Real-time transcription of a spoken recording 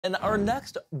And our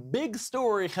next big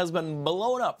story has been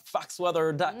blowing up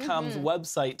foxweather.com's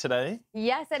website today.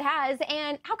 Yes, it has.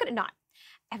 And how could it not?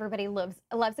 Everybody loves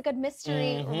a good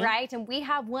mystery, right? And we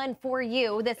have one for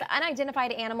you. This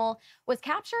unidentified animal was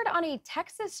captured on a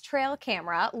Texas trail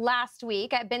camera last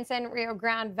week at Benson Rio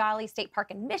Grande Valley State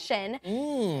Park in Mission.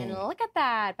 And look at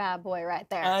that bad boy right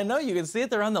there. I know, you can see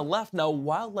it there on the left. Now,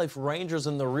 wildlife rangers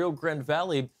in the Rio Grande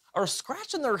Valley are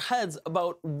scratching their heads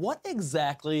about what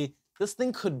exactly this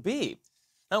thing could be.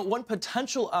 Now, one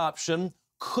potential option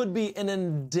could be an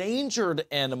endangered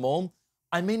animal.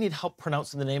 I may need help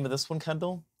pronouncing the name of this one,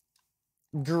 Kendall.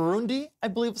 Garundi, I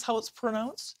believe is how it's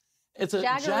pronounced. It's a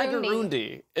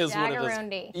jagarundi is what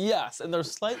it is. Yes, and they're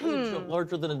slightly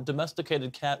larger than a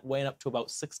domesticated cat, weighing up to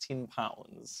about 16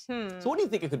 pounds. So what do you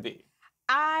think it could be?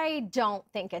 I don't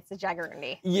think it's a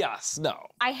jagarundi. Yes, no.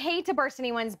 I hate to burst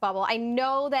anyone's bubble. I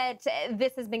know that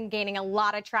this has been gaining a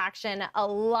lot of traction. A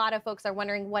lot of folks are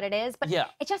wondering what it is, but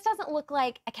it just doesn't look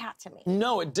like a cat to me.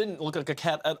 No, it didn't look like a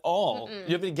cat at all.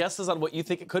 You have any guesses on what you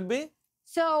think it could be?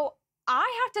 So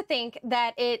I have to think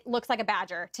that it looks like a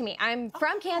badger to me. I'm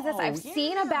from Kansas. I've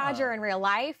seen a badger in real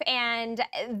life, and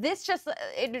this just,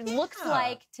 it looks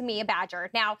like, to me, a badger.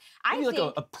 Now, Maybe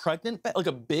like a pregnant, like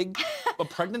a big, a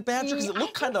pregnant badger? Because it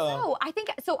looked kind of... So. I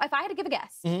think, so if I had to give a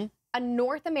guess, a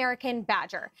North American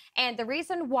badger. And the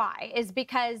reason why is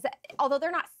because, although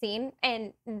they're not seen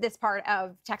in this part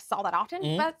of Texas all that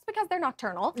often, that's because they're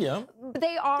nocturnal.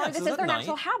 They are, this is their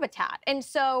natural habitat. And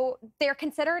so they're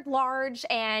considered large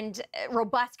and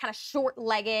robust, kind of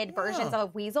short-legged versions of a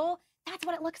weasel. That's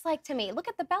what it looks like to me. Look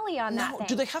at the belly on that thing.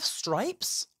 Do they have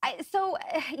stripes? Yes. Well,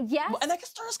 and I guess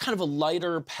there is kind of a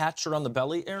lighter patch around the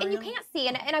belly area. And you can't see,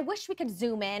 and I wish we could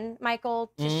zoom in,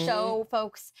 Michael, to show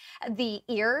folks the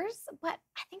ears, but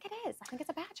I think it is. I think it's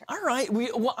a badger. All right.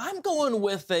 Well, I'm going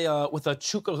with a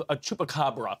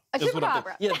chupacabra. A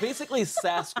chupacabra. Yeah, basically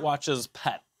Sasquatch's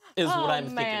pet is what I'm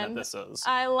thinking that this is.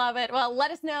 I love it. Well, let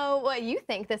us know what you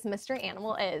think this mystery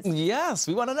animal is. Yes,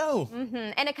 we want to know.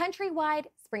 And a countrywide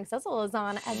spring sizzle is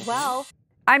on as well.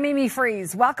 I'm Amy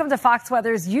Freeze. Welcome to Fox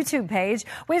Weather's YouTube page.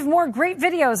 We have more great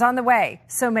videos on the way,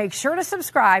 so make sure to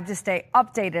subscribe to stay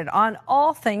updated on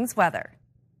all things weather.